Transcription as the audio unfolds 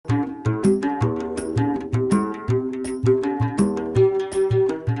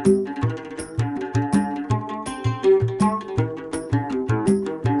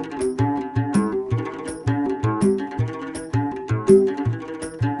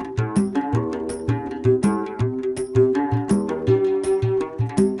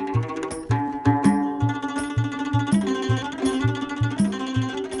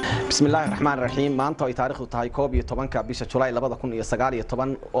بسم الله الرحمن الرحيم maanta ay taariikhdu tahay 11 bisha July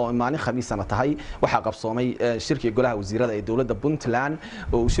 2019 oo maalin khamiisana tahay waxa qabsoomay shirkii Golaha Wasiirada ee dawladda Puntland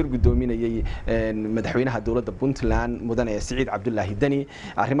oo shir gudoominayay madaxweynaha dawladda Puntland mudane Siciid Cabdullaahi Dani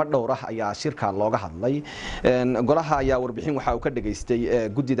arrimo dhowr ah ayaa shirka looga hadlay Golaha ayaa warbixin waxa uu ka dhageystay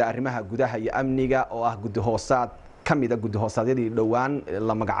gudida arrimaha gudaha iyo amniga oo ah gudi hoosaad kamida gudi hoosaadadii dhawaan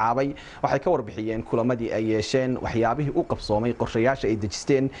la magacaabay waxay ka warbixiyeen kulamadii ay yeesheen waxyaabihii u qabsoomay qorshayaasha ay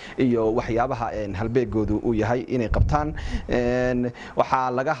dejisteen iyo waxyaabaha halbeegoodu uu yahay inay qabtaan waxa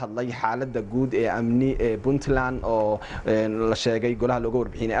laga hadlay xaaladda guud ee amni ee Puntland oo la sheegay Golaha looga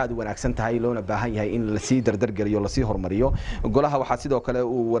warbixinay aad u wanaagsan tahay loona baahan yahay in la sii dardargeliyo la sii horumariyo Golaha waxa sidoo kale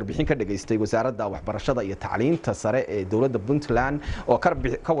uu warbixin ka dhageystay Wasaaradda Waxbarashada iyo Tacliinta Sare ee dawladda Puntland oo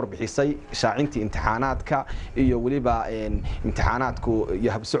ka warbixisay shaacintii imtixaanaadka iyo imtixaanaadku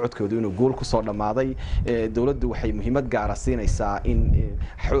iyo habsocodkoodu inuu guul ku soo dhamaaday dawladdu waxay muhiimad gaar ah siinaysaa in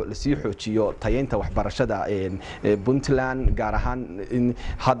la sii xoojiyo tayeynta waxbarashada Puntland gaar ahaan in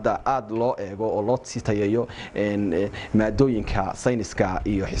hadda aad loo eego oo loo sii tayeeyo maadooyinka sayniska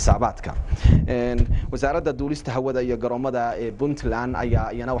iyo xisaabaadka wasaaradda duulista hawada iyo garoomada Puntland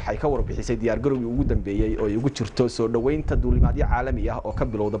ayaa iyana waxay ka warbixisay diyaar garowgii ugu dambeeyay oo ay ugu jirto soo dhaweynta duulimaadyo caalami ah oo ka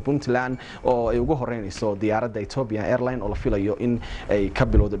bilowda Puntland oo ay ugu horeynayso diyaaradda airline oo la filayo in ay ka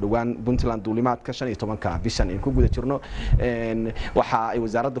bilowdo dhawaan Puntland duulimaadka 15 bishan in ku guda jirno waxa ay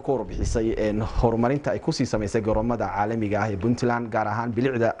wasaaradda ku warbixisay horumarinta ay ku sii sameysay garoomada caalamiga ah ee Puntland gaar ahaan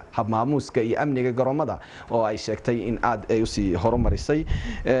bilicda habmaamuuska iyo amniga garoomada oo ay sheegtay in aad ay u sii horumarisay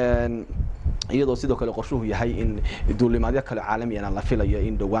iyadoo sidoo kale qorshuhu yahay in duulimaadyo kale caalami ah la filayo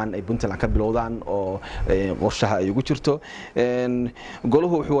in dhawaan ay Puntland ka bilowdaan oo qorshaha ay ugu jirto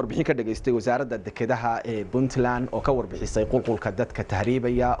Goluhu wuxuu warbixin ka dhageystay wasaaradda dekedaha ee Puntland oo ka warbixisay qulqulka dadka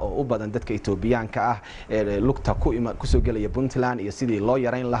tahriibaya oo u badan dadka Itoobiyaanka ah ee lugta ku soo galaya Puntland iyo sidii loo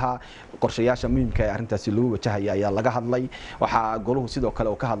yareyn lahaa qorshayaasha muhiimka ah arintaasi lagu wajahayo ayaa laga hadlay waxa Goluhu sidoo kale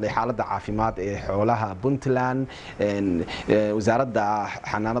uu ka hadlay xaaladda caafimaad ee xoolaha Puntland wasaaradda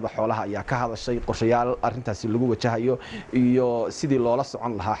xanaanada xoolaha ayaa ka hadashay qorshayaal arintaasi lagu wajahayo iyo sidii loola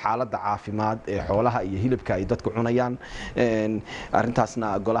socon lahaa xaaladda caafimaad ee xoolaha iyo hilibka ay dadku cunayaan arintaasna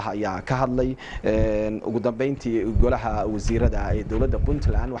Golaha ayaa ka hadlay ugu dambeyntii Golaha Wasiirada ee dawladda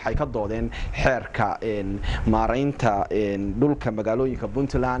Puntland waxay ka doodeen xeerka maareynta dhulka magaalooyinka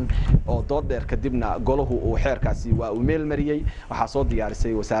Puntland oo dood dheer kadibna Golahu uu xeerkaasi waa uu meel mariyay waxa soo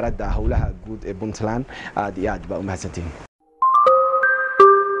diyaarisay wasaaradda hawlaha guud ee Puntland aad iyo aad ba u mahadsantiin